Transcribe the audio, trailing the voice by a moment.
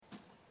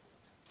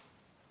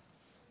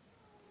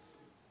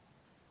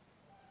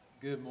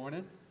Good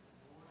morning.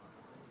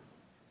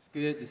 It's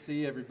good to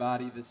see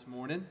everybody this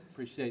morning.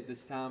 Appreciate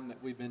this time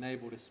that we've been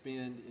able to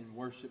spend in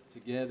worship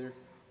together.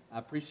 I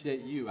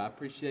appreciate you. I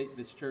appreciate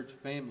this church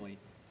family.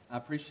 I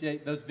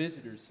appreciate those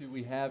visitors who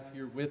we have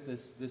here with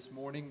us this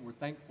morning. We're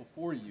thankful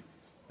for you.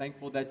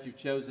 Thankful that you've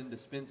chosen to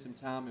spend some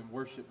time in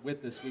worship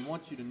with us. We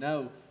want you to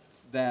know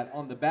that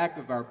on the back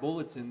of our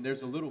bulletin,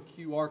 there's a little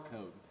QR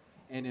code.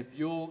 And if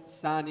you'll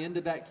sign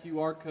into that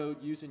QR code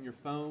using your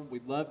phone,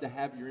 we'd love to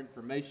have your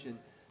information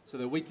so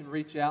that we can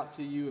reach out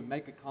to you and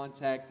make a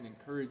contact and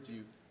encourage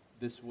you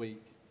this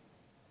week.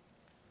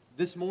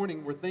 This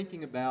morning, we're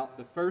thinking about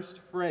the first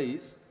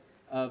phrase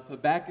of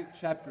Habakkuk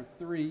chapter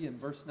 3 and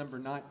verse number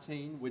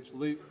 19, which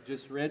Luke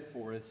just read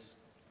for us.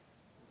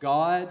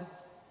 God,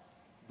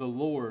 the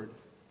Lord,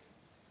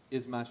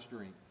 is my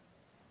strength.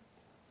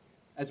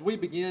 As we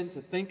begin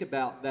to think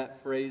about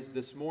that phrase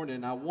this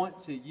morning, I want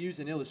to use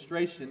an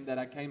illustration that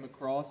I came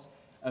across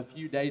a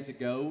few days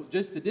ago.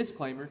 Just a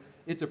disclaimer,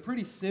 it's a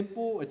pretty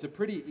simple, it's a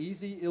pretty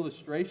easy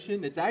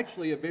illustration. It's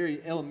actually a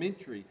very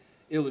elementary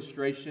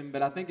illustration,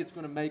 but I think it's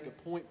going to make a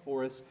point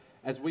for us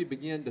as we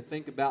begin to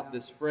think about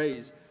this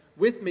phrase.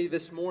 With me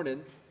this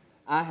morning,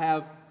 I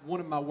have one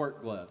of my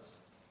work gloves.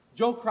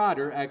 Joel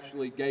Crider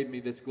actually gave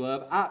me this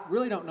glove. I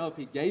really don't know if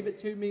he gave it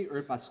to me or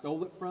if I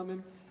stole it from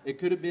him. It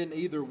could have been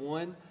either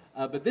one.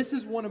 But this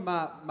is one of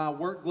my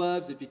work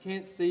gloves. If you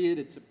can't see it,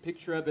 it's a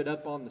picture of it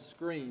up on the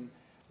screen.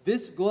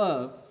 This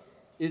glove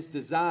is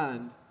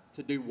designed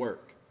to do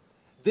work.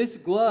 This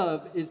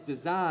glove is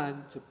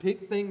designed to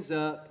pick things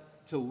up,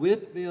 to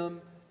lift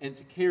them, and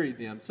to carry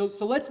them. So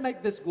let's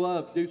make this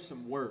glove do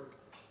some work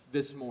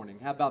this morning.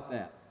 How about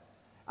that?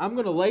 I'm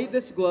going to lay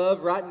this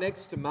glove right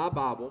next to my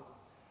Bible,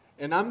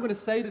 and I'm going to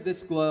say to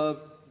this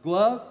glove,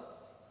 "Glove,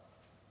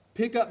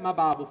 pick up my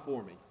Bible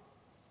for me."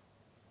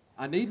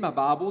 I need my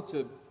Bible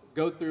to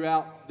go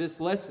throughout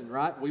this lesson,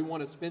 right? We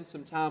want to spend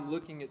some time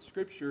looking at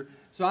Scripture.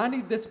 So I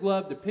need this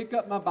glove to pick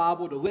up my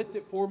Bible, to lift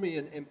it for me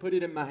and put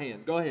it in my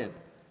hand. Go ahead.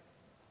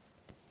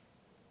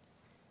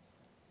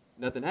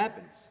 Nothing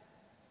happens.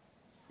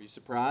 Are you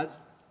surprised?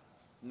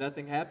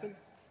 Nothing happened?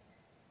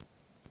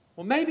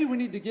 Well, maybe we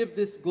need to give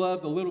this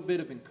glove a little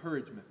bit of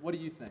encouragement. What do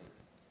you think?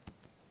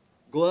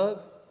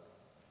 Glove,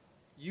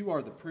 you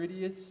are the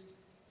prettiest,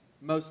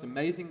 most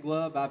amazing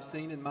glove I've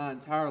seen in my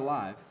entire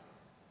life.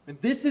 And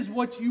this is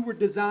what you were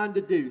designed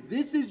to do.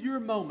 This is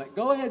your moment.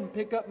 Go ahead and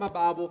pick up my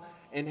Bible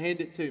and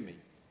hand it to me.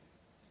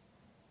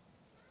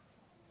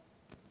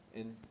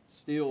 And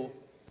still,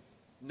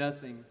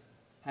 nothing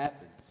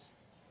happens.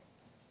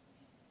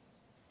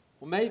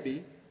 Well,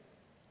 maybe,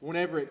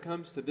 whenever it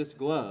comes to this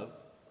glove,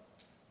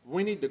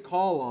 we need to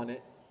call on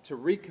it to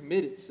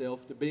recommit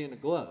itself to being a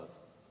glove.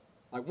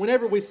 Like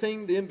whenever we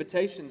sing the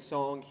invitation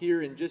song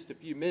here in just a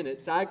few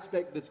minutes, I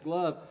expect this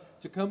glove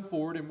to come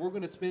forward, and we're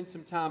going to spend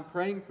some time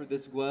praying for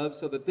this glove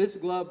so that this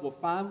glove will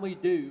finally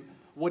do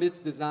what it's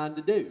designed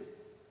to do.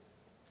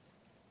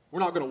 We're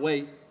not going to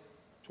wait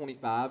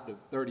 25 to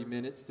 30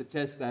 minutes to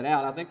test that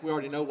out. I think we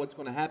already know what's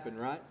going to happen,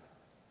 right?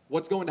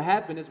 What's going to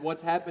happen is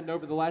what's happened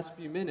over the last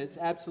few minutes.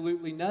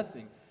 Absolutely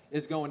nothing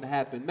is going to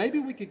happen. Maybe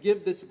we could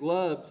give this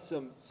glove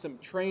some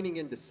training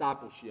in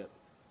discipleship,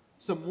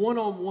 some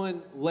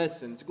one-on-one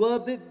lessons.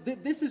 Glove,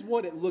 this is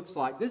what it looks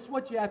like. This is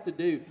what you have to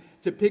do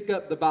to pick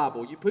up the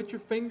Bible. You put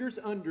your fingers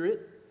under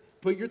it,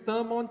 put your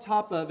thumb on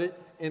top of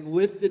it, and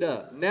lift it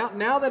up.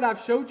 Now that I've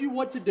showed you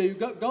what to do,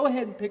 go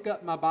ahead and pick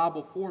up my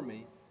Bible for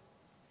me.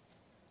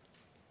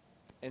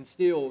 And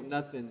still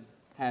nothing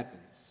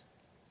happens.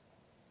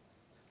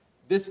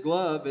 This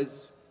glove,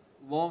 as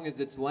long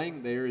as it's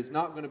laying there, is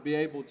not going to be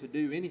able to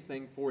do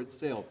anything for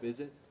itself, is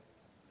it?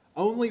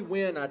 Only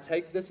when I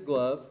take this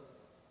glove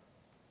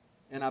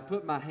and I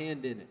put my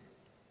hand in it.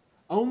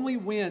 Only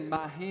when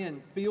my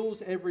hand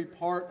feels every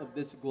part of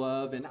this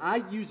glove and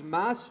I use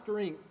my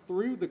strength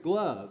through the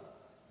glove,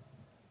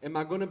 am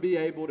I going to be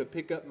able to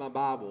pick up my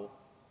Bible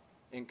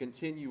and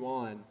continue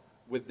on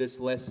with this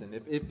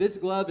lesson. If this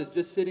glove is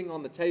just sitting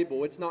on the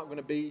table, it's not going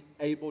to be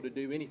able to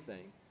do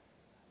anything.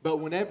 But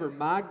whenever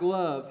my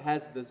glove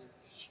has the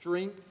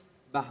strength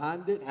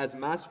behind it, has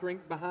my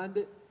strength behind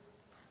it,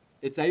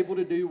 it's able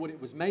to do what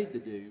it was made to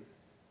do.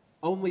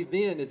 Only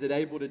then is it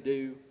able to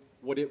do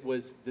what it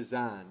was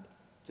designed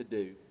to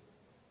do.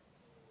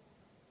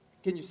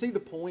 Can you see the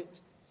point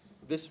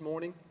this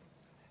morning?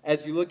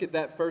 As you look at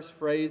that first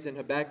phrase in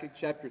Habakkuk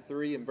chapter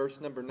 3 and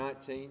verse number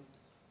 19,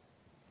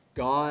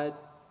 God,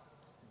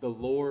 the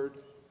Lord,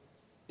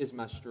 is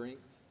my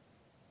strength.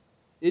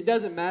 It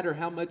doesn't matter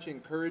how much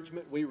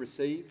encouragement we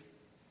receive.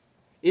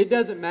 It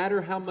doesn't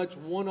matter how much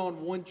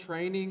one-on-one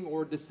training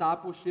or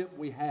discipleship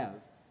we have.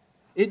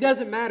 It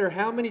doesn't matter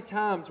how many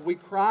times we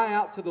cry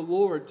out to the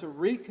Lord to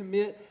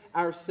recommit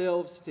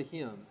ourselves to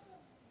Him.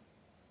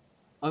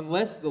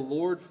 Unless the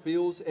Lord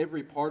fills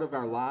every part of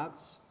our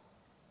lives,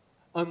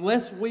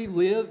 unless we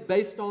live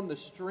based on the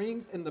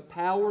strength and the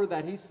power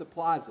that He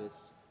supplies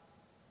us,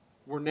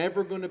 we're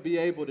never going to be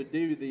able to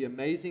do the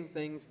amazing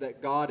things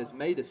that God has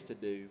made us to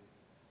do.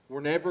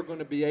 We're never going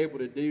to be able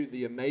to do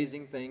the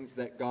amazing things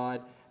that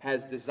God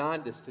has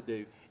designed us to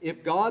do.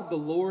 If God the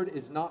Lord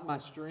is not my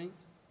strength,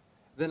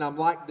 then I'm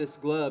like this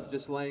glove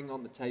just laying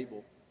on the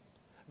table.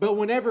 But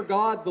whenever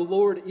God the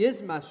Lord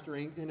is my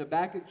strength, in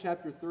Habakkuk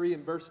chapter 3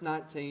 and verse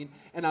 19,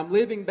 and I'm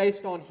living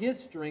based on His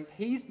strength,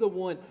 He's the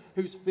one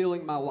who's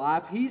filling my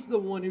life. He's the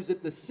one who's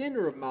at the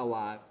center of my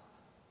life.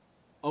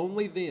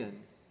 Only then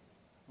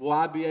will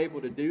I be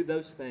able to do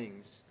those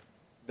things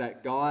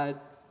that God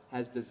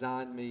has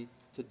designed me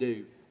to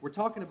do. We're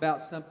talking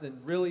about something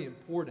really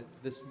important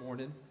this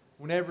morning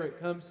whenever it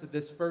comes to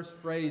this first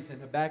phrase in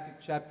Habakkuk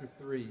chapter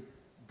 3,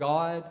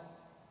 God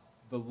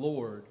the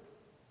Lord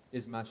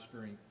is my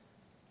strength.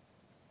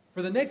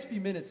 For the next few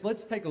minutes,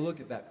 let's take a look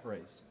at that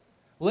phrase.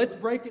 Let's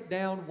break it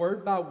down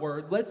word by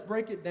word. Let's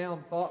break it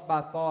down thought by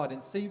thought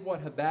and see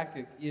what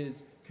Habakkuk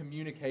is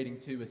communicating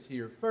to us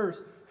here. First,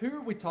 who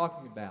are we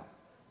talking about?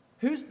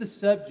 Who's the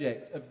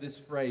subject of this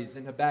phrase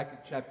in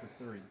Habakkuk chapter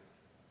 3?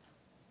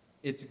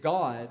 It's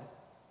God,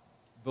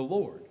 the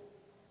Lord.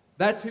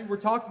 That's who we're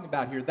talking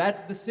about here.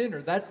 That's the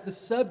center. That's the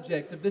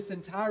subject of this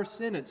entire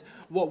sentence.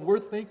 What we're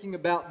thinking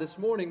about this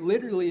morning,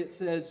 literally it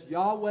says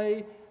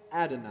Yahweh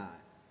Adonai.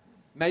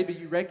 Maybe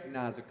you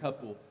recognize a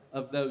couple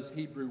of those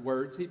Hebrew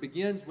words. He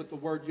begins with the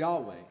word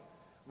Yahweh,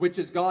 which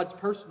is God's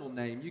personal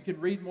name. You can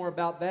read more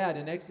about that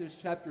in Exodus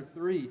chapter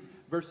 3,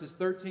 verses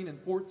 13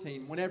 and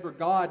 14. Whenever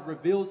God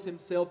reveals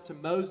Himself to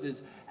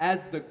Moses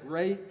as the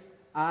great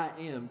I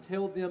am,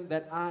 tell them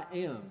that I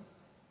am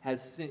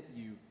has sent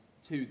you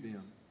to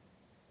them.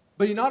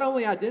 But He not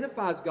only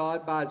identifies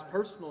God by His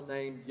personal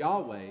name,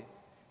 Yahweh,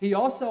 He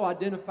also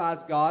identifies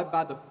God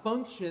by the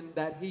function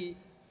that He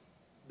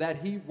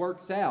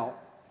works out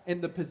and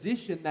the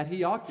position that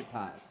He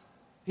occupies.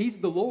 He's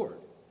the Lord.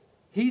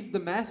 He's the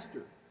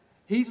Master.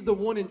 He's the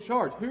one in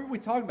charge. Who are we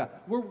talking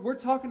about? We're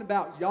talking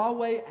about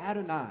Yahweh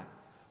Adonai.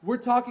 We're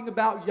talking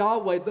about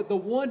Yahweh, the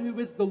one who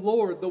is the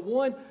Lord, the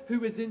one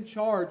who is in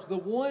charge, the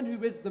one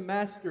who is the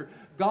Master.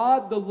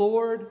 God the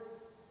Lord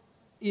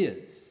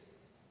is.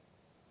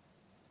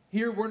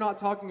 Here we're not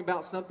talking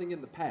about something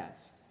in the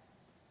past.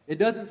 It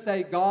doesn't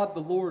say God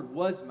the Lord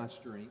was my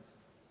strength.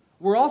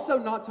 We're also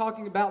not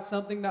talking about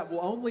something that will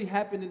only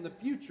happen in the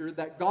future,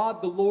 that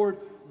God the Lord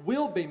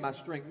will be my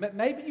strength.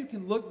 Maybe you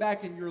can look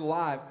back in your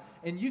life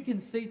and you can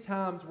see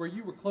times where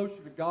you were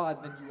closer to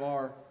God than you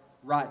are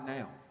right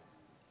now.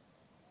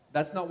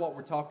 That's not what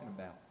we're talking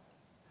about.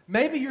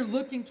 Maybe you're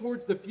looking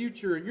towards the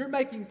future and you're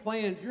making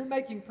plans, you're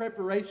making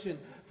preparation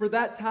for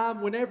that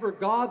time whenever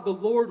God the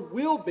Lord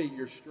will be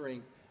your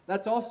strength.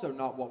 That's also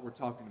not what we're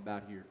talking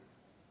about here.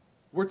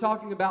 We're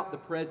talking about the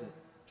present.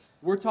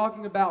 We're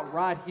talking about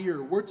right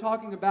here. We're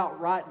talking about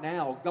right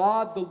now.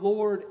 God the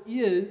Lord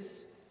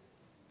is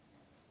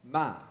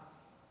mine.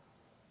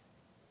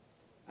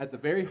 At the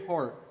very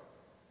heart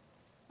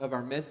of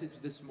our message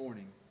this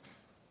morning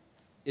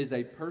is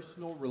a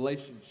personal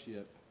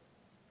relationship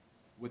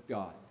with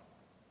God.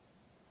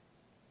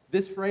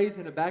 This phrase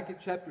in Habakkuk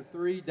chapter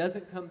 3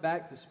 doesn't come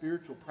back to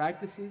spiritual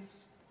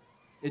practices.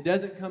 It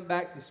doesn't come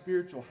back to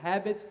spiritual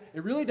habits.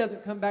 It really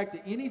doesn't come back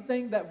to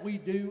anything that we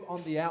do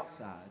on the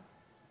outside.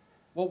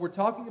 What we're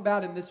talking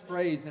about in this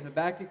phrase in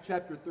Habakkuk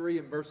chapter 3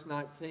 and verse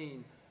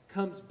 19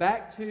 comes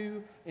back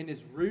to and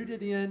is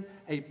rooted in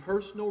a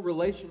personal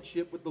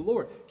relationship with the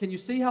Lord. Can you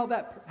see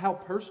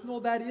how personal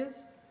that is?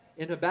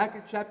 In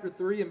Habakkuk chapter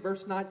 3 and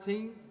verse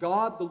 19,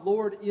 God the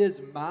Lord is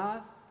my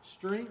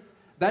strength.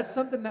 That's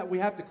something that we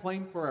have to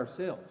claim for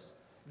ourselves.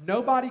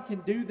 Nobody can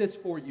do this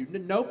for you.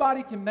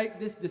 Nobody can make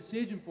this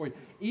decision for you.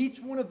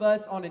 Each one of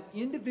us on an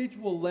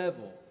individual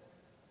level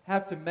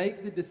have to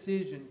make the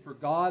decision for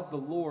God the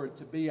Lord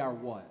to be our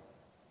what?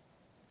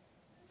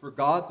 For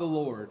God the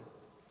Lord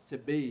to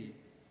be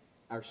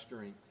our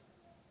strength.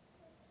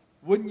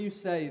 Wouldn't you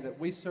say that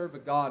we serve a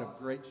God of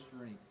great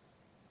strength?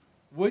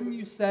 Wouldn't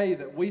you say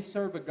that we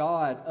serve a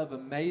God of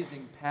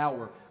amazing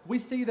power? We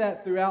see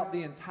that throughout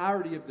the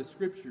entirety of the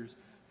Scriptures.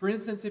 For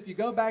instance, if you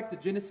go back to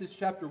Genesis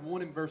chapter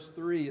 1 and verse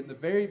 3, in the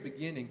very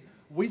beginning,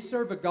 we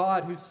serve a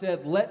God who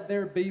said, "Let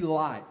there be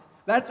light."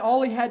 That's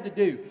all He had to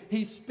do.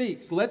 He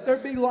speaks, "Let there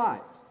be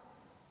light."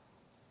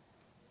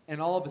 And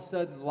all of a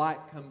sudden, light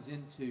comes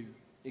into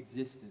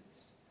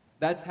existence.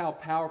 That's how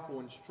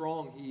powerful and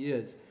strong He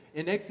is.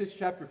 In Exodus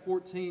chapter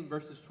 14,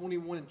 verses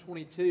 21 and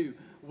 22,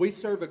 we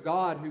serve a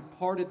God who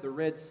parted the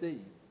Red Sea.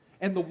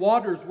 And the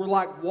waters were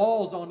like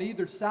walls on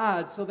either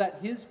side so that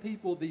His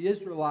people, the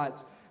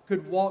Israelites,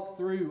 could walk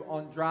through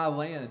on dry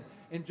land.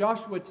 In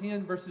Joshua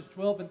 10, verses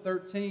 12 and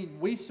 13,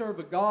 we serve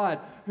a God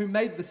who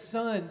made the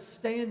sun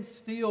stand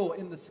still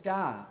in the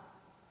sky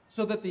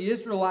so that the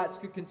Israelites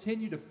could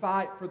continue to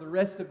fight for the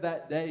rest of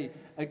that day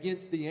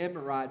against the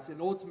Amorites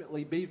and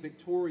ultimately be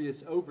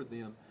victorious over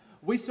them.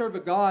 We serve a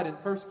God in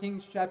 1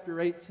 Kings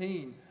chapter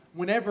 18,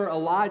 whenever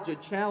Elijah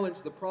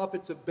challenged the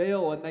prophets of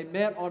Baal and they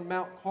met on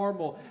Mount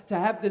Carmel to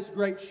have this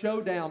great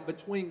showdown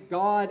between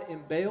God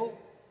and Baal,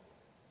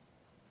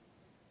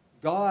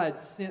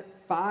 God sent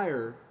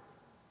fire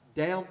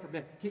down from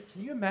heaven.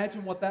 Can you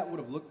imagine what that would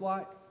have looked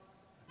like?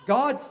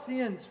 God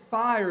sends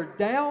fire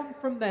down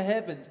from the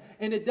heavens,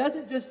 and it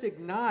doesn't just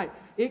ignite,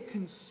 it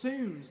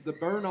consumes the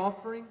burnt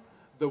offering,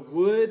 the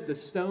wood, the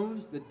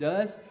stones, the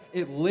dust.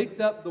 It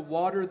licked up the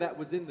water that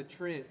was in the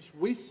trench.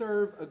 We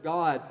serve a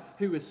God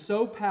who is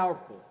so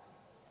powerful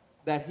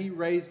that He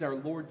raised our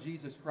Lord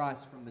Jesus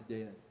Christ from the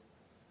dead.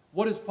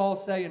 What does Paul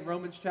say in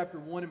Romans chapter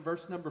 1 and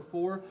verse number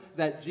 4?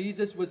 That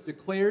Jesus was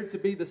declared to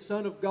be the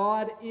Son of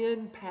God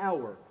in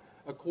power,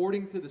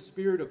 according to the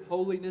Spirit of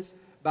holiness,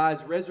 by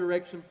His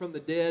resurrection from the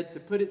dead. To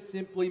put it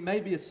simply,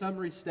 maybe a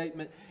summary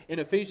statement, in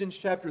Ephesians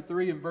chapter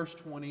 3 and verse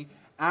 20,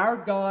 our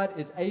God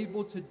is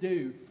able to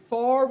do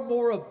far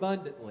more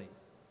abundantly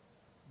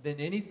than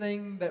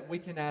anything that we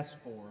can ask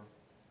for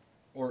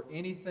or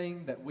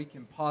anything that we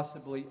can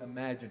possibly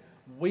imagine.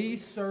 We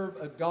serve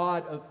a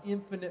God of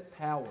infinite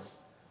power.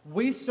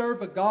 We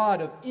serve a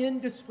God of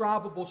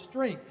indescribable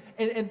strength.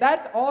 And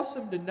that's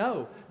awesome to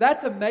know.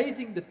 That's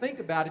amazing to think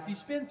about. If you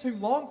spend too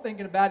long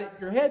thinking about it,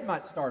 your head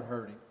might start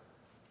hurting.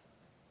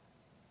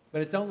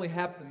 But it's only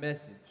half the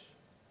message.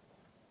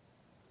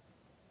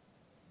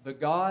 The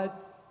God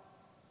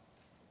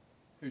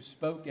who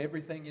spoke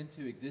everything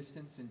into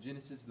existence in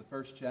Genesis, the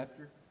first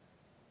chapter,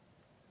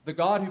 the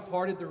God who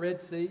parted the Red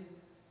Sea,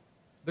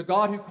 the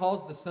God who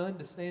caused the sun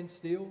to stand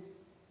still,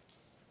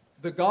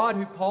 the God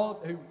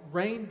who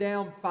rained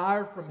down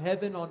fire from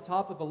heaven on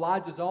top of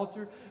Elijah's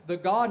altar, the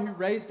God who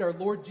raised our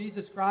Lord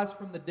Jesus Christ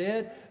from the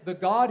dead, the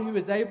God who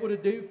is able to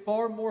do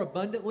far more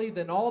abundantly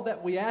than all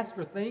that we ask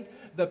or think,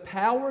 the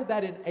power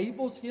that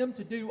enables Him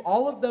to do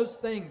all of those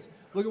things.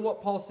 Look at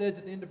what Paul says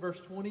at the end of verse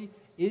 20.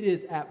 It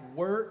is at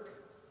work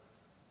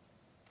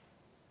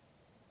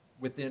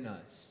within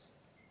us.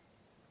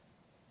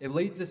 It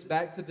leads us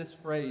back to this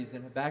phrase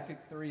in Habakkuk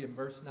 3 and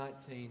verse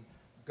 19.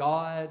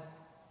 God,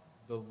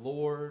 the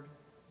Lord,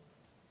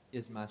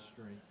 is my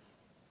strength.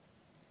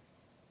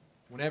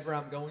 Whenever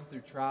I'm going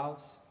through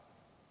trials,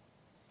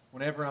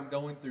 whenever I'm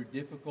going through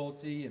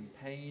difficulty and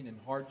pain and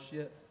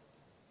hardship,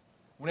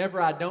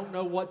 whenever I don't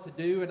know what to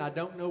do and I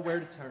don't know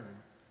where to turn,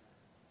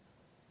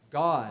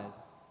 God,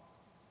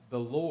 the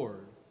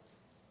Lord,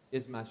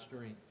 is my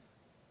strength.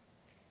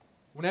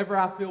 Whenever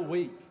I feel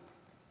weak,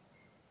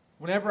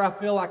 whenever I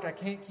feel like I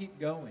can't keep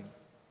going,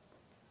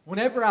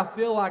 whenever I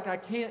feel like I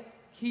can't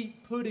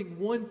keep putting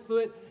one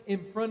foot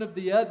in front of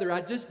the other,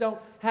 I just don't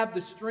have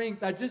the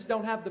strength, I just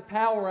don't have the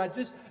power, I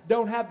just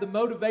don't have the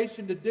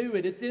motivation to do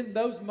it. It's in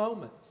those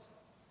moments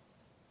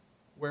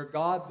where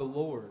God the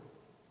Lord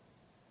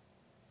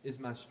is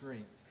my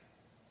strength.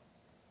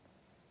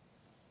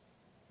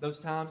 Those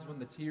times when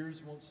the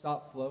tears won't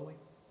stop flowing,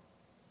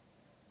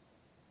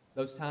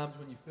 those times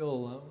when you feel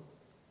alone,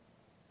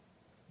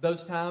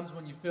 those times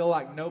when you feel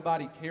like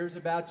nobody cares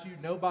about you,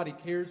 nobody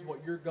cares what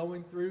you're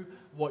going through,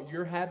 what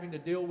you're having to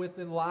deal with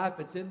in life.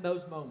 It's in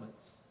those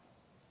moments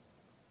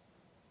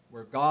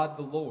where God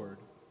the Lord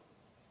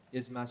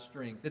is my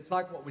strength. It's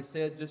like what we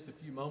said just a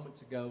few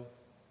moments ago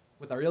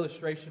with our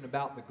illustration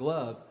about the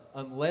glove.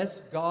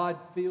 Unless God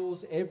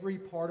fills every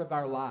part of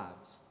our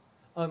lives,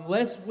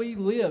 unless we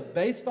live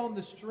based on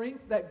the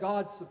strength that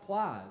God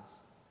supplies,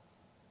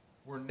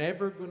 we're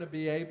never going to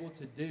be able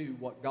to do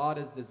what God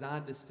has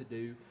designed us to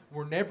do.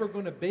 We're never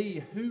going to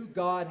be who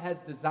God has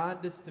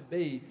designed us to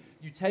be.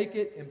 You take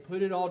it and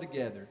put it all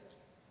together.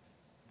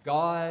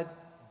 God,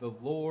 the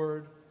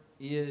Lord,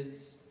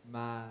 is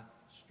my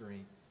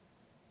strength.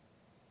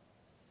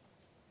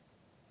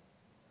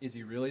 Is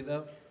He really,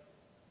 though?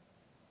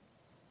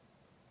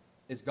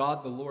 Is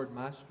God the Lord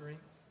my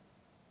strength?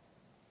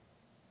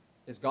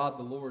 Is God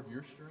the Lord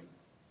your strength?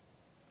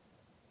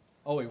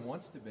 Oh, He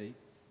wants to be.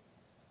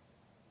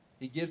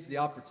 He gives the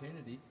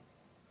opportunity.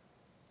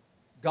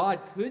 God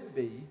could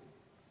be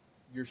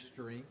your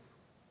strength.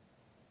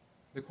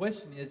 The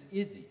question is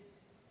He?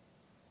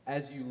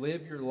 As you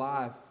live your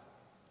life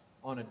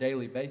on a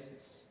daily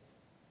basis.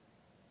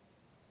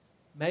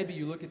 Maybe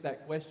you look at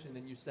that question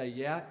and you say,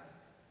 yeah,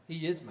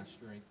 He is my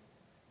strength.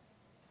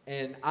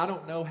 And I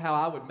don't know how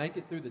I would make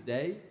it through the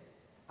day.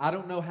 I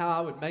don't know how I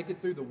would make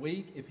it through the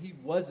week if He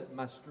wasn't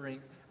my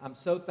strength. I'm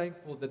so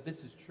thankful that this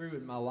is true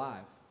in my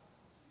life.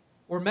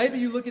 Or maybe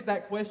you look at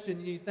that question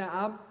and you think,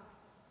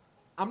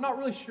 I'm not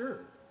really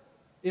sure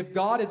if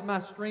God is my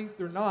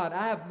strength or not.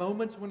 I have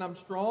moments when I'm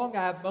strong.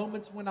 I have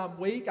moments when I'm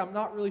weak. I'm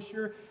not really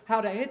sure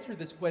how to answer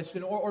this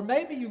question. Or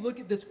maybe you look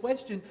at this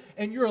question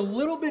and you're a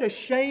little bit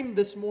ashamed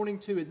this morning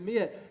to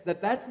admit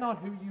that that's not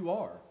who you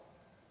are.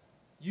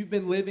 You've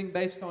been living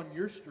based on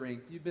your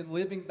strength. You've been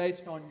living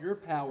based on your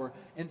power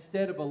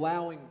instead of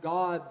allowing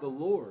God the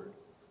Lord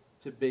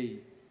to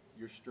be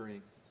your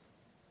strength.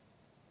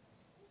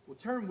 Well,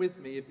 turn with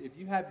me, if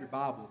you have your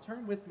Bible,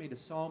 turn with me to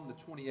Psalm the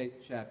 28th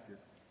chapter.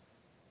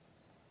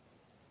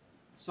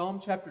 Psalm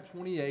chapter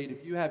 28,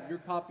 if you have your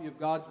copy of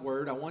God's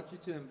Word, I want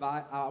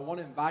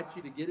to invite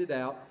you to get it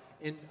out.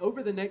 And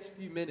over the next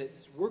few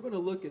minutes, we're going to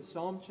look at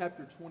Psalm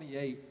chapter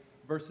 28,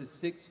 verses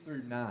 6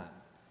 through 9.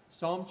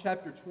 Psalm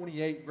chapter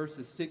 28,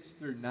 verses 6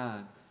 through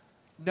 9.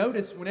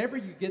 Notice, whenever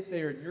you get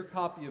there in your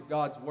copy of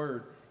God's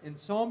Word, in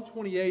Psalm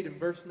 28 and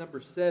verse number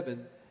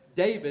 7,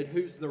 David,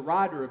 who's the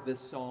writer of this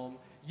psalm,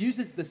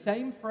 uses the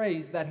same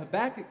phrase that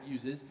Habakkuk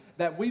uses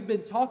that we've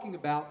been talking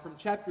about from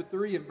chapter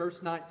 3 and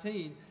verse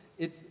 19.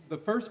 It's the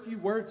first few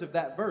words of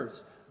that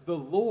verse. The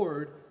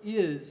Lord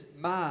is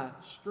my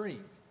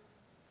strength.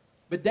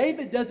 But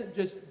David doesn't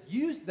just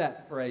use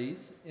that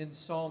phrase in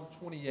Psalm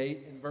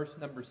 28 in verse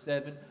number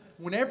 7.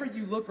 Whenever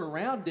you look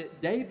around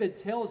it, David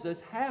tells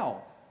us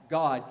how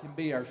God can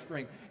be our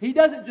strength. He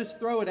doesn't just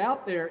throw it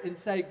out there and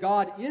say,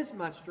 God is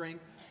my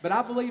strength, but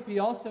I believe he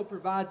also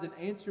provides an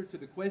answer to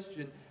the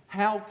question,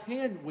 how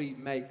can we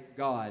make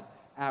God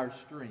our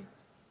strength?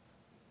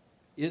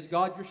 Is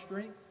God your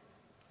strength?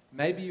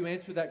 Maybe you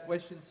answer that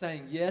question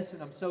saying yes,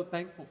 and I'm so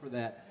thankful for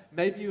that.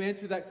 Maybe you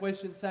answer that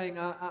question saying,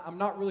 I'm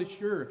not really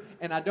sure,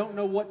 and I don't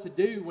know what to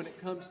do when it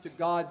comes to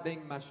God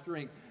being my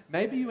strength.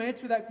 Maybe you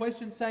answer that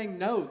question saying,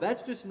 no,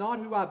 that's just not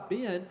who I've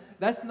been.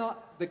 That's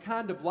not the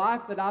kind of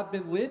life that I've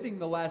been living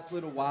the last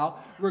little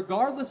while.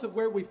 Regardless of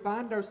where we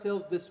find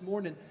ourselves this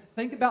morning,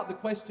 think about the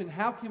question,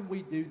 how can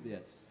we do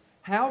this?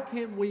 How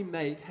can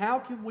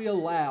we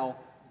allow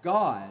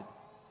God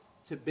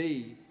to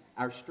be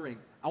our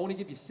strength? I want to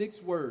give you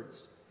 6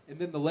 words, and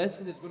then the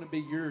lesson is going to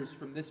be yours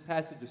from this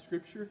passage of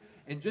Scripture.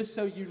 And just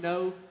so you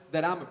know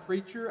that I'm a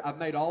preacher, I've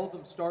made all of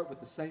them start with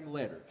the same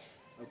letter.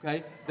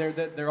 Okay?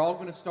 They're all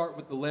going to start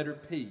with the letter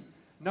P.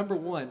 Number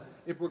 1,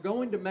 if we're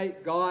going to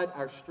make God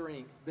our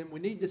strength, then we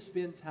need to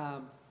spend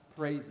time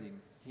praising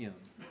Him.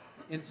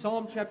 In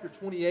Psalm chapter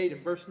 28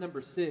 and verse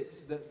number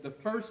 6, the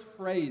first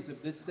phrase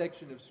of this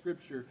section of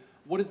Scripture,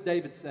 what does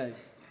David say?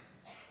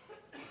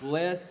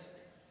 Blessed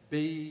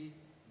be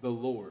the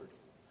Lord.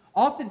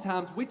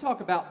 Oftentimes, we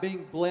talk about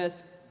being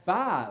blessed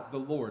by the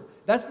Lord.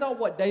 That's not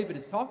what David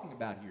is talking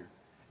about here.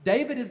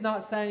 David is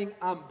not saying,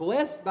 I'm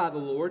blessed by the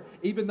Lord,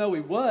 even though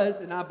he was,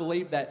 and I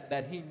believe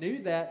that he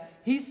knew that.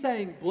 He's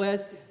saying,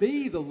 blessed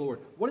be the Lord.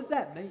 What does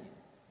that mean?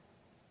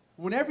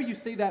 Whenever you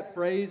see that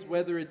phrase,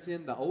 whether it's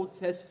in the Old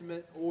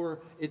Testament or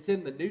it's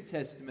in the New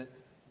Testament,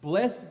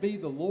 blessed be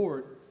the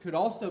Lord could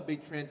also be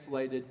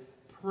translated,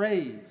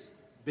 praise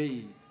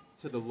be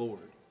to the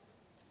Lord.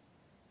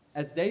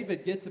 As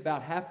David gets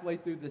about halfway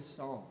through this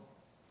psalm,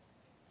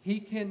 he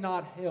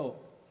cannot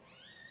help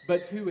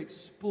but to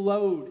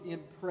explode in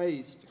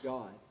praise to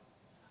God.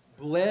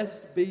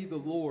 Blessed be the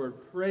Lord,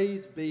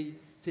 praise be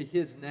to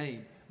His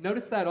name.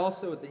 Notice that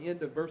also at the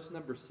end of verse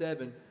number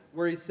 7,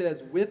 where he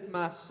says, with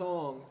my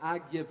song I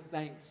give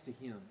thanks to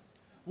Him.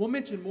 We'll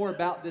mention more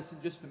about this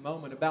in just a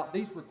moment, about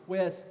these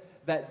requests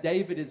that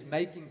David is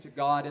making to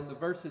God in the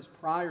verses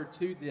prior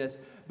to this.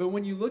 But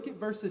when you look at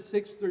verses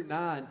 6 through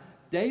 9,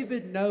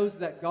 David knows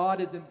that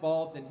God is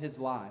involved in his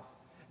life.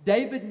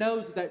 David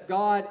knows that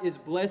God is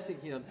blessing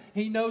him.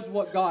 He knows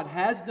what God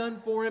has done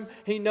for him.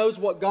 He knows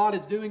what God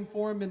is doing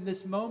for him in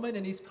this moment,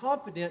 and he's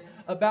confident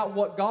about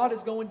what God is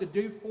going to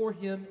do for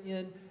him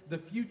in the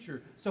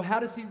future. So how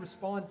does he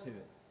respond to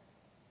it?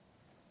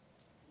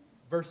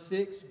 Verse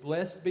 6,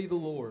 blessed be the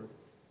Lord.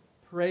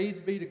 Praise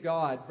be to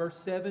God. Verse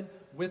 7,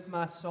 with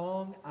my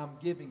song, I'm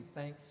giving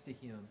thanks to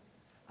Him.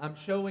 I'm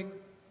showing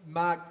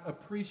my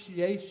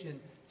appreciation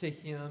to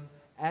Him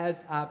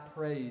as I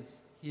praise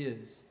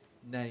His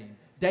name.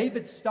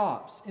 David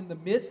stops in the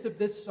midst of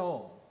this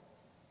psalm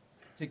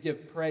to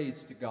give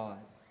praise to God.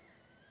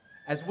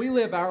 As we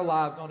live our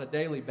lives on a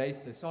daily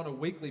basis, on a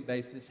weekly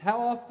basis, how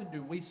often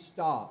do we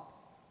stop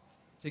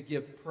to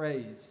give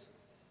praise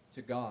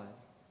to God?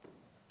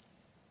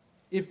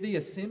 If the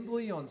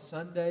assembly on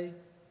Sunday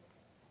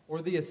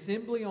or the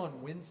assembly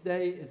on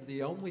Wednesday is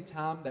the only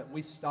time that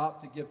we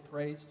stop to give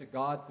praise to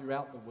God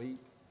throughout the week,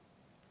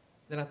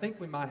 then I think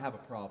we might have a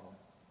problem.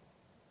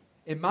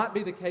 It might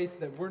be the case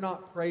that we're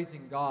not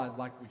praising God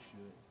like we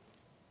should.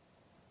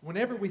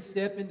 Whenever we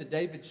step into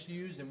David's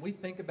shoes and we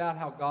think about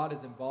how God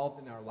is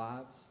involved in our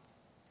lives,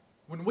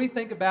 when we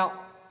think about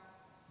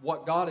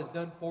what God has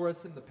done for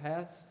us in the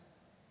past,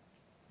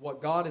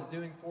 what God is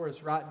doing for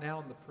us right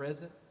now in the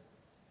present,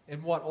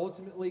 and what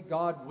ultimately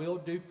God will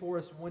do for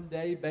us one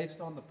day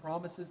based on the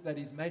promises that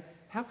He's made,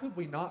 how could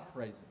we not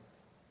praise Him?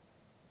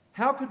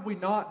 How could we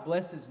not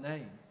bless His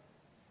name?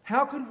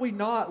 How could we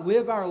not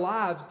live our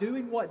lives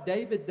doing what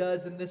David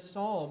does in this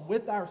psalm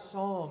with our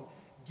song,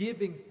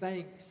 giving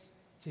thanks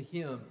to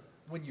Him?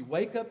 When you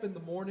wake up in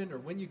the morning or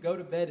when you go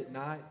to bed at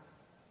night,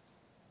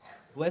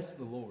 bless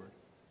the Lord.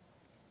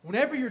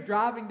 Whenever you're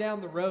driving down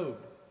the road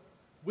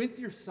with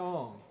your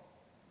song,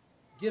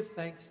 give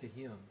thanks to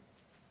Him.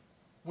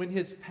 When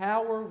His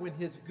power, when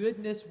His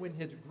goodness, when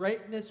His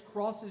greatness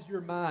crosses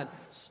your mind,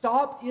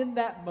 stop in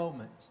that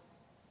moment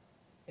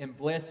and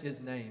bless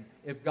His name.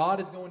 If God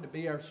is going to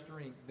be our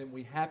strength, then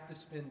we have to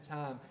spend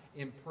time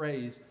in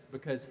praise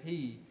because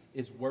He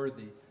is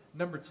worthy.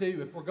 Number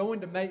 2, if we're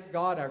going to make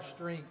God our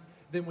strength,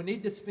 then we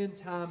need to spend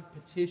time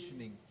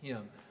petitioning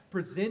Him,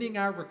 presenting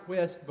our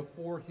request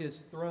before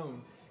His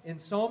throne. In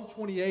Psalm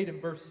 28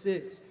 and verse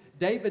 6,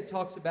 David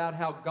talks about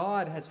how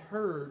God has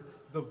heard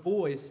the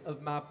voice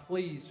of my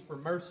pleas for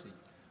mercy.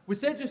 We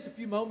said just a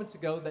few moments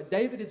ago that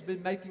David has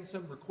been making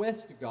some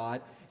requests to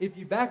God. If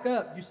you back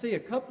up, you see a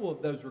couple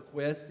of those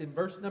requests in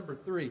verse number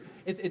 3.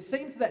 It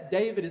seems that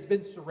David has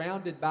been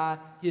surrounded by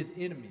his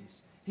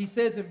enemies. He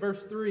says in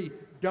verse 3,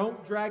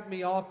 don't drag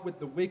me off with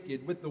the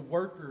wicked, with the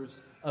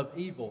workers of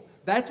evil.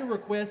 That's a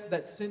request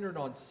that's centered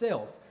on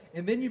self.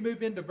 And then you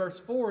move into verse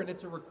 4, and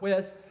it's a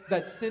request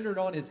that's centered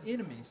on his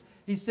enemies.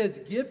 He says,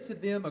 give to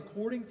them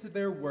according to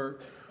their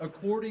work,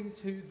 according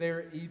to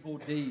their evil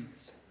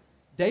deeds.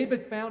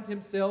 David found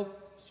himself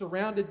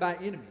surrounded by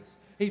enemies.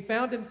 He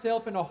found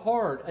himself in a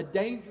hard, a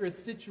dangerous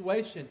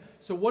situation.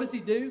 So what does he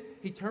do?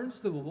 He turns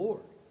to the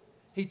Lord.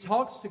 He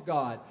talks to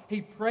God.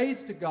 He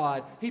prays to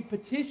God. He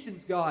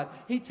petitions God.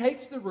 He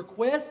takes the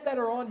requests that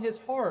are on his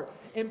heart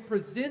and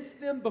presents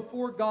them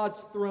before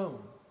God's throne.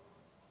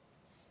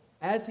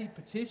 As he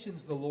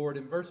petitions the Lord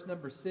in verse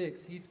number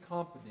 6, he's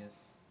confident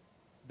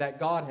that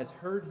God has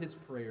heard his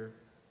prayer,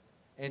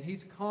 and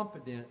he's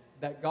confident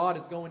that God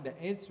is going to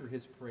answer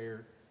his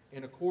prayer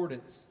in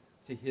accordance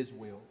to his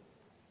will.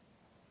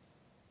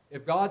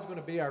 If God's going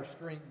to be our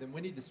strength, then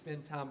we need to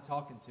spend time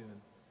talking to him.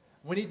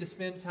 We need to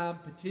spend time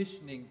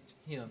petitioning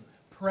to him,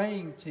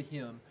 praying to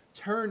him,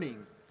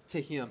 turning to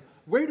him.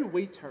 Where do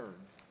we turn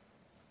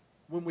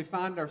when we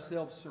find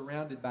ourselves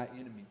surrounded by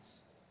enemies?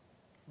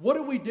 What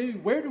do we do?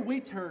 Where do we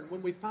turn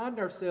when we find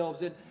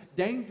ourselves in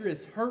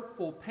dangerous,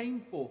 hurtful,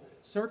 painful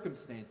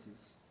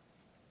circumstances?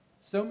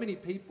 So many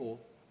people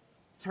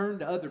turn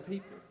to other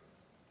people.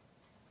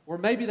 Or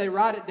maybe they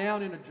write it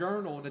down in a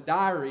journal, in a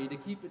diary, to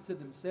keep it to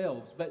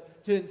themselves,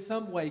 but to in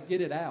some way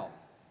get it out.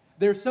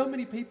 There are so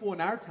many people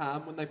in our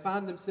time, when they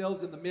find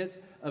themselves in the midst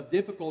of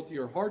difficulty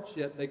or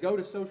hardship, they go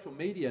to social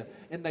media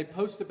and they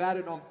post about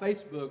it on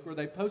Facebook or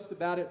they post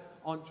about it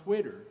on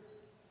Twitter.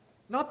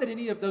 Not that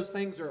any of those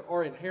things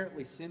are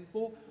inherently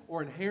sinful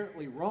or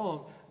inherently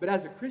wrong, but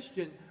as a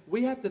Christian,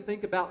 we have to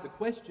think about the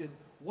question,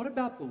 what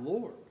about the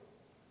Lord?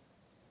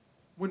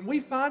 When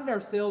we find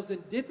ourselves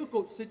in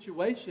difficult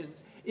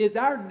situations, is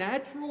our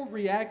natural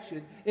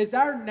reaction, is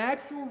our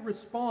natural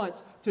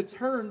response to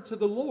turn to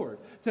the Lord,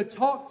 to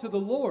talk to the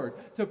Lord,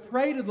 to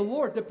pray to the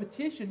Lord, to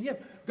petition Him?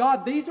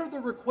 God, these are the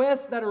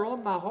requests that are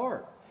on my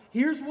heart.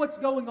 Here's what's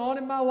going on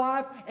in my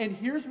life, and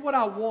here's what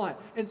I want.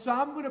 And so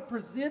I'm going to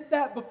present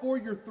that before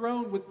your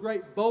throne with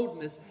great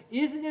boldness.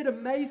 Isn't it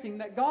amazing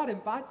that God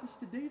invites us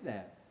to do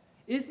that?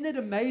 Isn't it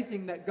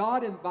amazing that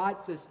God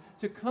invites us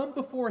to come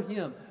before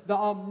Him, the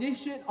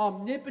omniscient,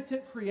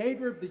 omnipotent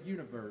creator of the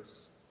universe,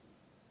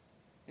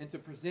 and to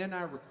present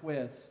our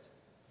request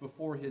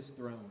before His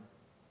throne?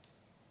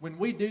 When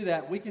we do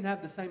that, we can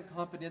have the same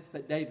confidence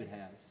that David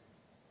has.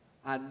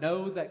 I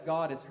know that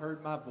God has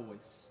heard my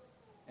voice,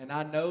 and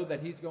I know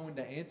that He's going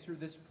to answer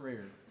this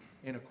prayer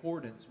in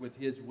accordance with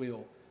His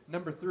will.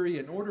 Number 3,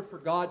 in order for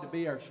God to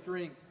be our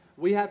strength,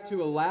 we have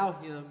to allow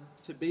Him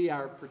to be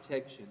our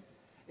protection.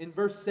 In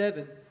verse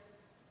 7,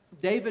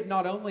 David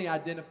not only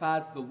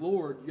identifies the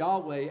Lord,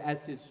 Yahweh,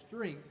 as his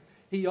strength,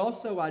 he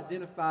also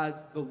identifies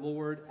the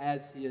Lord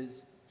as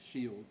his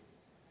shield.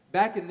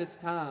 Back in this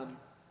time,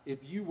 if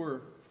you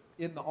were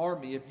in the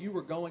army, if you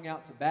were going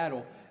out to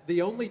battle,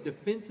 the only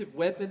defensive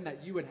weapon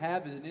that you would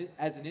have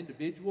as an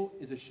individual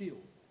is a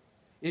shield.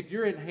 If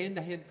you're in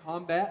hand-to-hand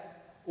combat,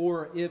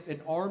 or if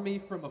an army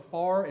from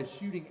afar is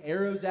shooting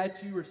arrows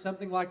at you or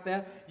something like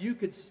that, you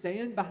could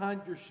stand behind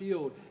your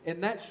shield,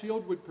 and that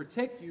shield would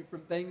protect you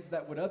from things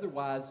that would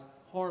otherwise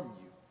harm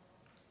you.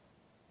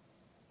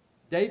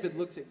 David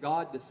looks at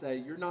God to say,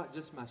 you're not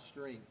just my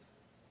strength,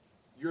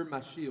 you're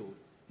my shield.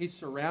 He's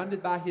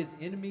surrounded by his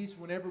enemies.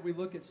 Whenever we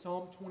look at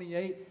Psalm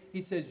 28,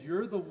 he says,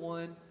 you're the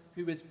one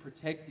who is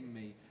protecting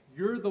me.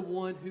 You're the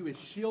one who is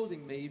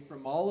shielding me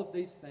from all of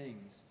these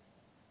things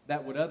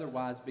that would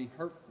otherwise be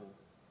hurtful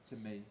to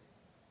me.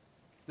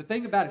 The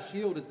thing about a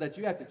shield is that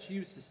you have to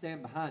choose to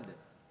stand behind it.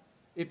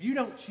 If you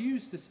don't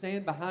choose to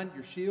stand behind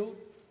your shield,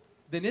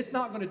 then it's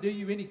not going to do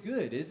you any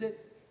good, is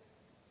it?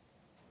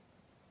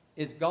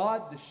 Is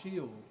God the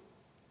shield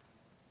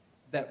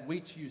that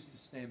we choose to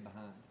stand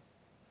behind?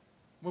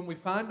 When we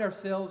find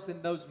ourselves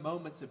in those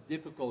moments of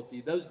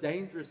difficulty, those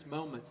dangerous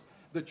moments,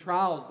 the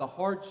trials, the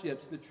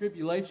hardships, the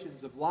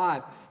tribulations of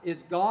life,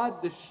 is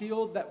God the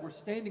shield that we're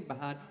standing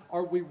behind?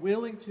 Are we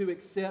willing to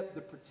accept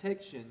the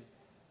protection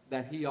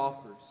that He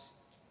offers?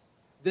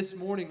 This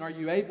morning, are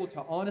you able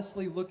to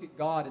honestly look at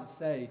God and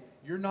say,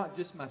 you're not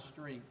just my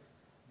strength,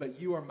 but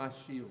you are my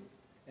shield?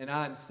 And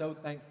I am so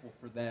thankful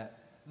for that.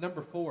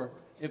 Number 4,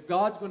 if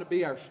God's going to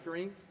be our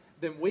strength,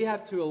 then we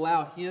have to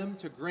allow Him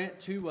to grant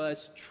to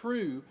us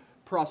true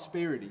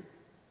prosperity.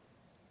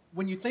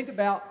 When you think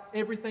about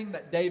everything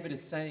that David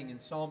is saying in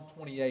Psalm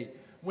 28,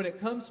 when it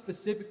comes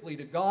specifically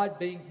to God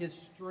being his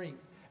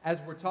strength, as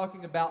we're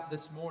talking about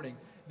this morning,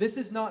 this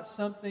is not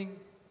something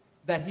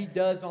that he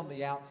does on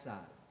the outside.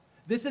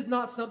 This is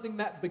not something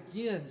that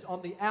begins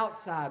on the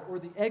outside or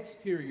the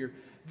exterior.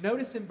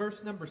 Notice in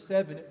verse number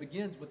 7, it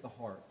begins with the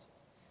heart.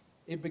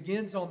 It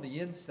begins on the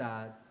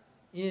inside.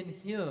 In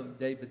Him,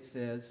 David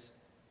says,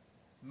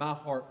 my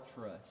heart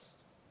trusts.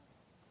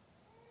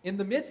 In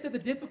the midst of the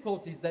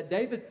difficulties that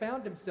David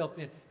found himself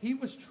in, he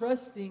was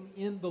trusting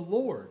in the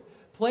Lord,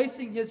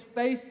 placing his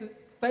faith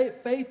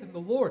in the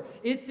Lord.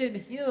 It's in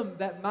Him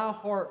that my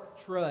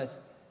heart trusts.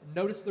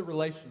 Notice the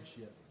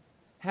relationship.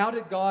 How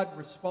did God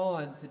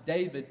respond to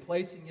David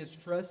placing his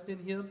trust in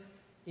him?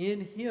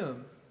 In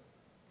him,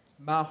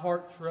 my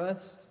heart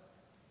trusts,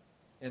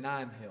 and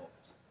I am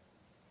helped.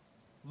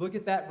 Look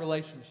at that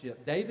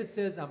relationship. David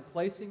says, I'm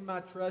placing my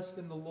trust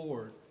in the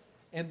Lord,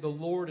 and the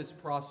Lord is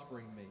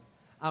prospering me.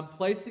 I'm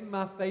placing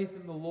my faith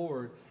in the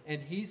Lord,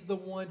 and He's the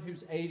one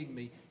who's aiding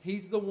me.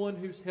 He's the one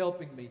who's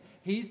helping me.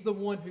 He's the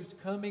one who's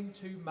coming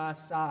to my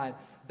side.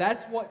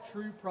 That's what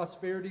true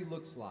prosperity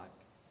looks like.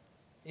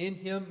 In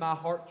Him my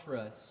heart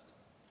trusts,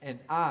 and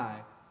I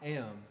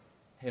am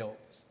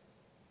helped.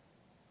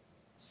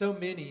 So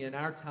many in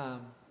our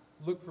time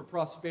look for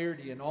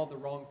prosperity in all the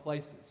wrong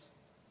places.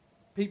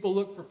 People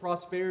look for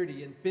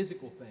prosperity in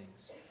physical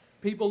things.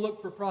 People look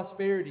for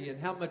prosperity in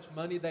how much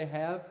money they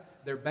have,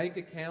 their bank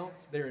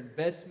accounts, their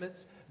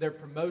investments, their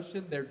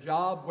promotion, their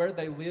job, where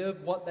they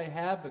live, what they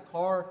have, the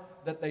car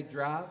that they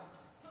drive.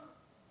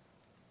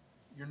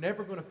 You're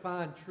never going to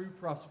find true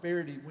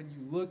prosperity when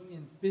you look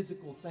in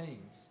physical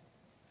things.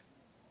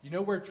 You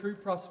know where true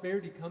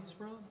prosperity comes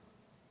from?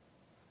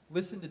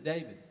 Listen to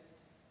David.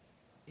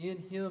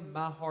 In Him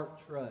my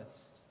heart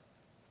trusts,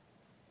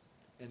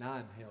 and I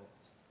am helped.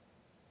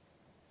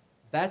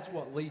 That's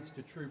what leads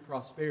to true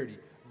prosperity.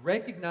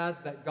 Recognize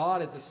that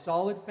God is a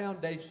solid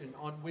foundation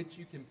on which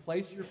you can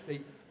place your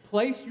feet.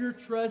 Place your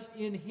trust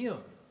in Him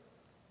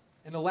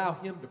and allow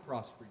Him to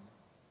prosper you.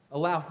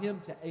 Allow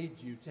Him to aid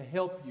you, to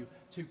help you,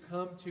 to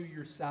come to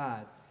your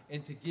side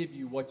and to give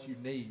you what you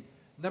need.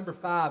 Number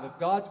 5, if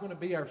God's going to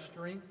be our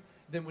strength,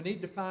 then we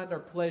need to find our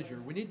pleasure.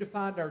 We need to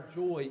find our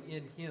joy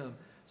in Him.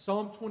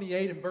 Psalm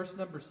 28 and verse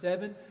number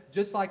 7,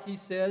 just like he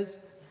says,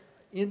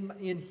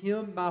 in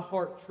Him my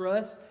heart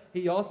trusts,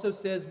 he also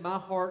says, my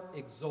heart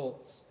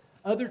exults.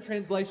 Other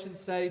translations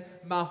say,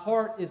 my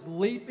heart is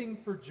leaping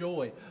for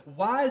joy.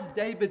 Why is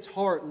David's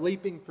heart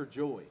leaping for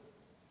joy?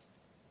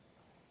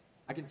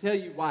 I can tell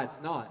you why it's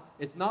not.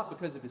 It's not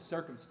because of his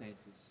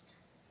circumstances.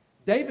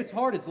 David's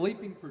heart is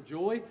leaping for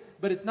joy,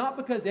 but it's not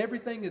because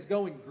everything is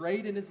going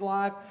great in his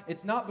life.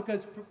 It's not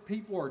because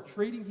people are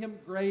treating him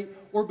great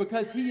or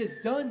because he has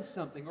done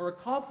something or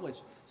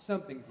accomplished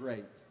something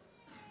great.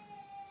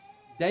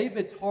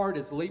 David's heart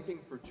is leaping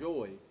for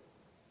joy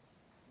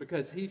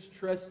because he's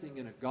trusting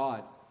in a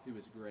God who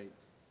is great.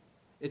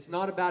 It's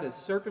not about his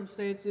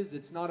circumstances.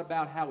 It's not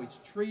about how he's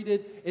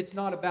treated. It's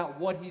not about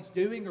what he's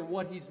doing or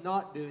what he's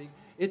not doing.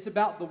 It's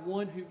about the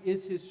one who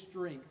is his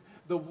strength,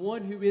 the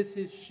one who is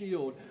his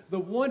shield, the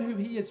one who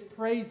he is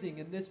praising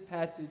in this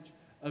passage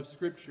of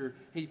Scripture.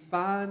 He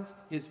finds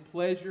his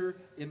pleasure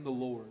in the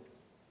Lord.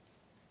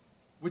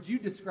 Would you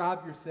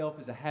describe yourself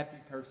as a happy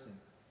person?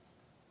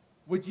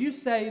 Would you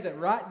say that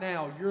right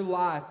now your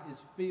life is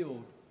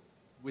filled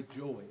with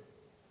joy?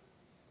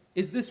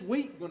 Is this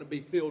week going to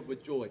be filled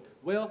with joy?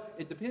 Well,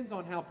 it depends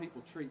on how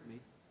people treat me.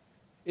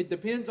 It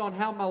depends on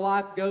how my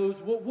life goes.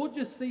 We'll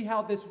just see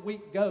how this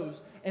week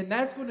goes, and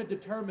that's going to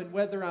determine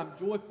whether I'm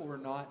joyful or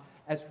not.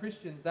 As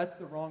Christians, that's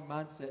the wrong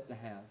mindset to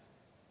have.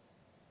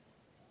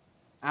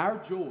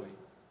 Our joy,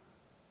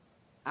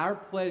 our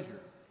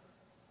pleasure,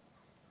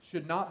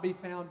 should not be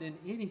found in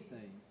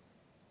anything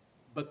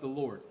but the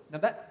Lord. Now,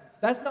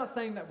 that's not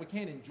saying that we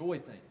can't enjoy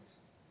things.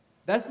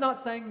 That's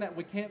not saying that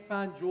we can't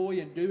find joy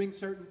in doing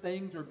certain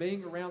things or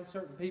being around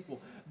certain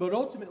people. But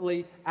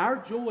ultimately, our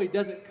joy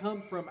doesn't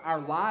come from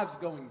our lives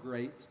going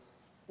great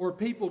or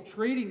people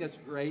treating us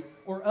great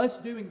or us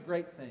doing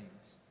great things.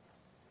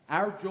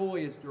 Our joy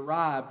is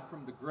derived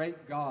from the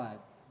great God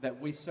that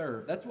we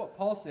serve. That's what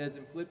Paul says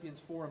in Philippians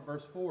 4 and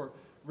verse 4.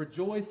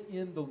 Rejoice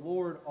in the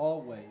Lord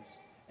always.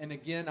 And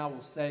again, I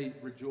will say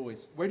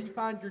rejoice. Where do you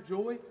find your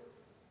joy?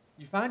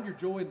 You find your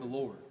joy in the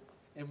Lord.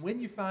 And when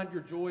you find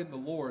your joy in the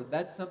Lord,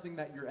 that's something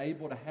that you're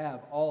able to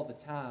have all the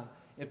time.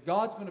 If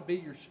God's going to be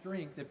your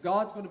strength, if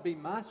God's going to be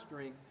my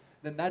strength,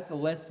 then that's a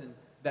lesson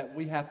that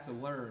we have to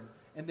learn.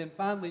 And then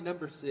finally,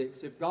 number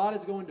 6, if God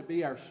is going to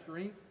be our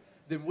strength,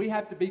 then we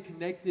have to be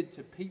connected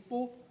to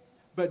people,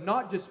 but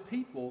not just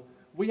people.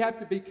 We have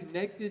to be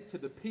connected to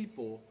the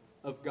people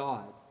of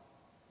God.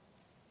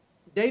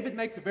 David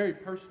makes a very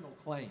personal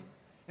claim.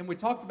 And we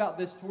talked about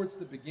this towards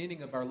the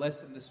beginning of our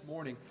lesson this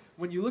morning.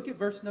 When you look at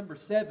verse number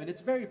 7,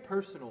 it's very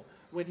personal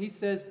when he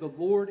says, the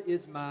Lord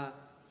is my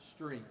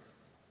strength.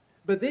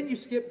 But then you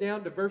skip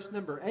down to verse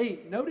number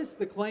 8. Notice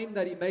the claim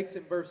that he makes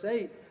in verse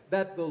 8,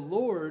 that the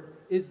Lord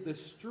is the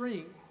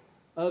strength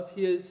of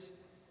His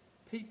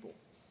people.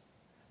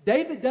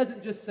 David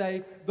doesn't just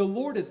say, the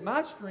Lord is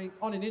my strength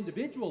on an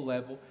individual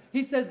level.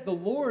 He says the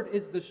Lord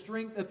is the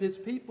strength of His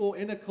people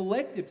in a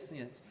collective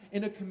sense,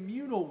 in a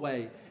communal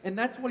way. And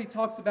that's what he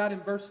talks about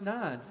in verse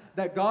 9,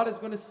 that God is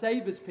going to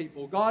save His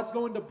people. God's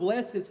going to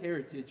bless His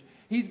heritage.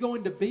 He's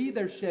going to be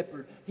their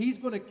shepherd. He's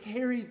going to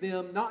carry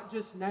them, not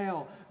just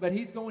now, but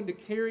He's going to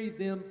carry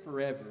them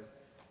forever.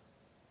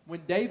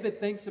 When David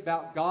thinks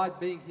about God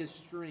being his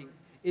strength,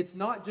 it's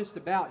not just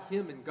about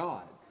him and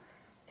God.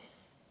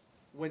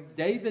 When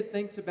David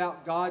thinks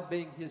about God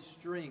being his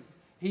strength,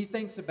 he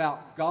thinks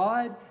about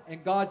God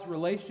and God's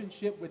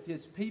relationship with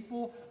His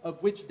people,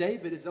 of which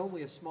David is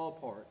only a small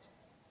part,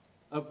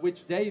 of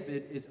which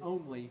David is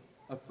only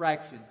a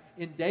fraction.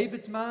 In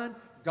David's mind,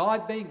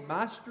 God being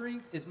my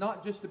strength is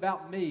not just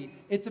about me,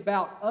 it's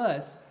about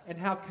us and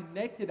how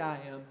connected I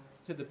am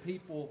to the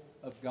people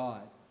of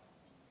God.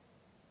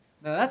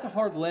 Now that's a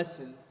hard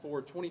lesson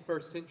for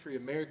 21st century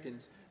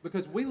Americans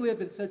because we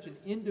live in such an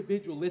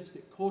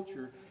individualistic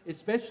culture,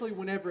 especially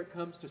whenever it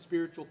comes to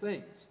spiritual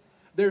things.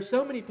 There are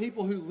so many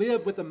people who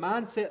live with a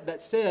mindset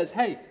that says,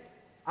 hey,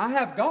 I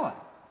have God.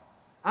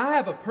 I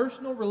have a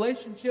personal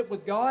relationship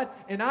with God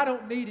and I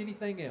don't need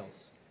anything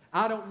else.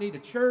 I don't need a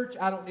church.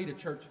 I don't need a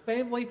church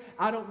family.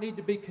 I don't need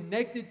to be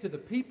connected to the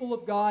people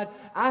of God.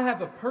 I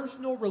have a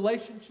personal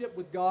relationship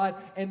with God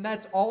and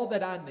that's all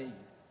that I need.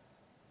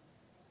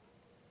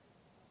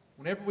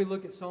 Whenever we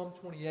look at Psalm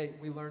 28,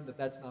 we learn that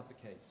that's not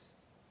the case.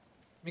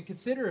 I mean,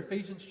 consider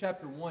Ephesians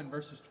chapter 1,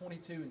 verses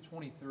 22 and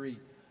 23,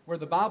 where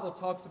the Bible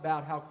talks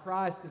about how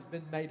Christ has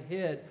been made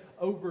head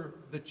over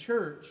the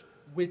church,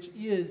 which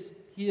is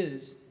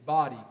His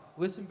body.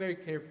 Listen very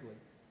carefully.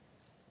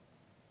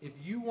 If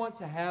you want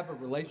to have a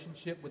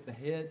relationship with the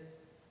head,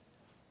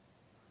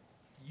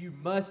 you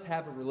must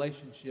have a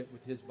relationship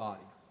with His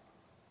body.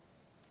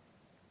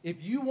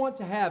 If you want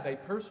to have a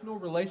personal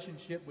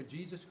relationship with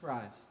Jesus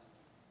Christ,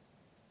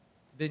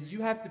 then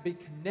you have to be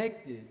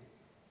connected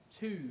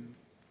to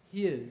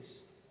His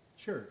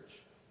church.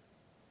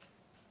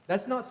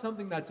 That's not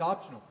something that's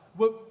optional.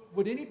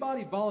 Would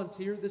anybody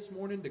volunteer this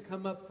morning to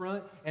come up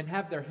front and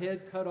have their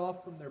head cut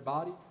off from their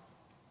body?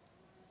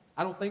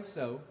 I don't think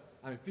so.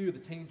 I mean, a few of the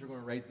teens are going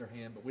to raise their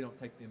hand, but we don't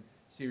take them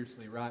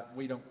seriously, right?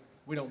 We don't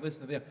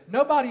listen to them.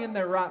 Nobody in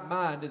their right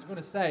mind is going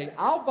to say,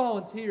 I'll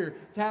volunteer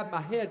to have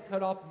my head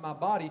cut off of my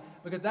body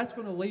because that's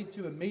going to lead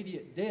to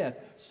immediate death.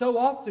 So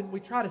often we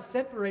try to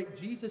separate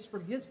Jesus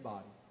from His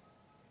body.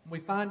 And we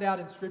find out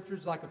in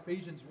scriptures like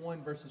Ephesians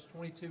 1 verses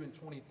 22 and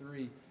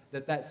 23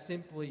 that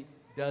simply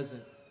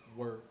doesn't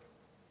work.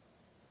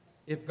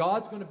 If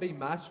God's going to be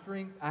my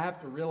strength, I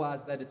have to realize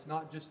that it's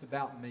not just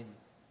about me.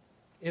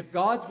 If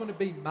God's going to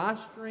be my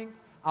strength,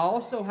 I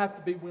also have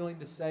to be willing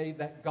to say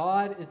that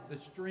God is the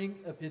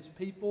strength of His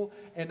people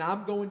and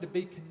I'm going to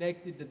be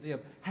connected to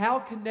them. How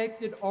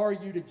connected are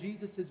you to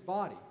Jesus'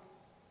 body?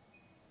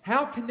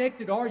 How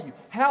connected are you?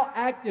 How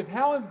active,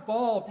 how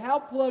involved, how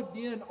plugged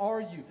in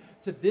are you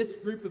to this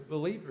group of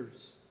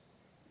believers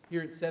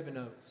here at Seven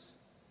Oaks?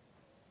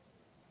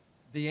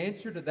 The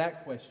answer to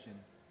that question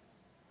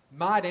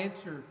might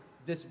answer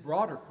this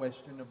broader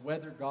question of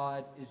whether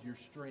God is your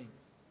strength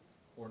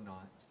or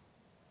not.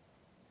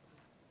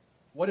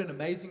 What an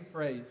amazing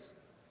phrase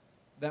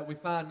that we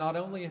find not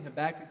only in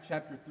Habakkuk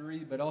chapter 3,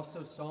 but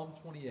also Psalm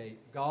 28.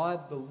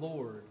 God the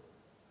Lord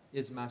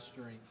is my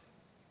strength.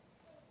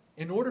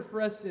 In order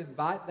for us to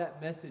invite that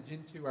message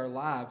into our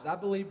lives, I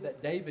believe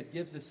that David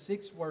gives us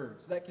 6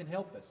 words that can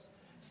help us.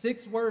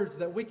 6 words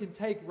that we can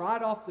take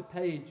right off the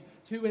page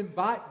to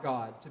invite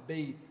God to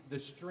be the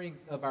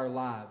strength of our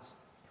lives.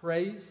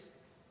 Praise,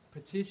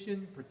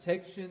 petition,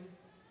 protection,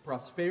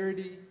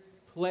 prosperity,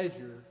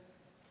 pleasure,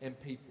 and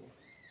people.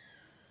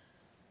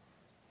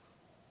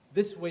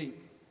 This week,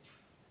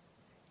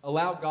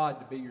 allow God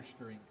to be your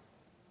strength.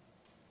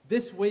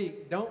 This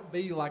week, don't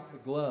be like the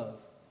glove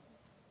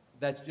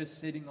that's just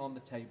sitting on the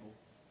table.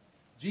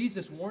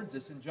 Jesus warns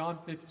us in John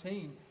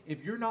 15,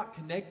 if you're not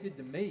connected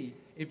to me,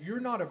 if you're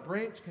not a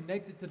branch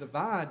connected to the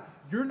vine,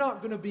 you're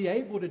not going to be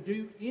able to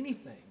do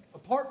anything.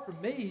 Apart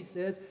from me, He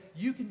says,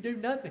 you can do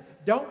nothing.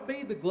 Don't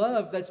be the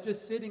glove that's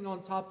just sitting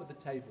on top of the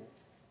table.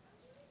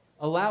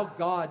 Allow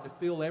God to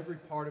fill every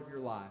part of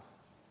your life.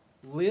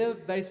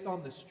 Live based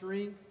on the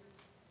strength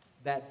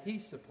that He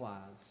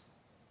supplies.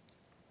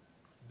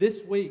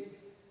 This week,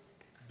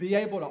 be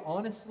able to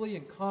honestly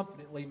and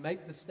confidently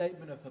make the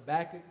statement of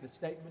Habakkuk, the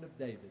statement of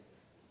David.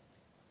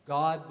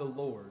 God the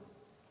Lord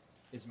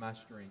is my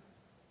strength.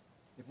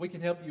 If we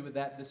can help you with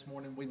that this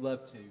morning, we'd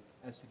love to,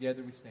 as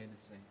together we stand and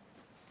sing.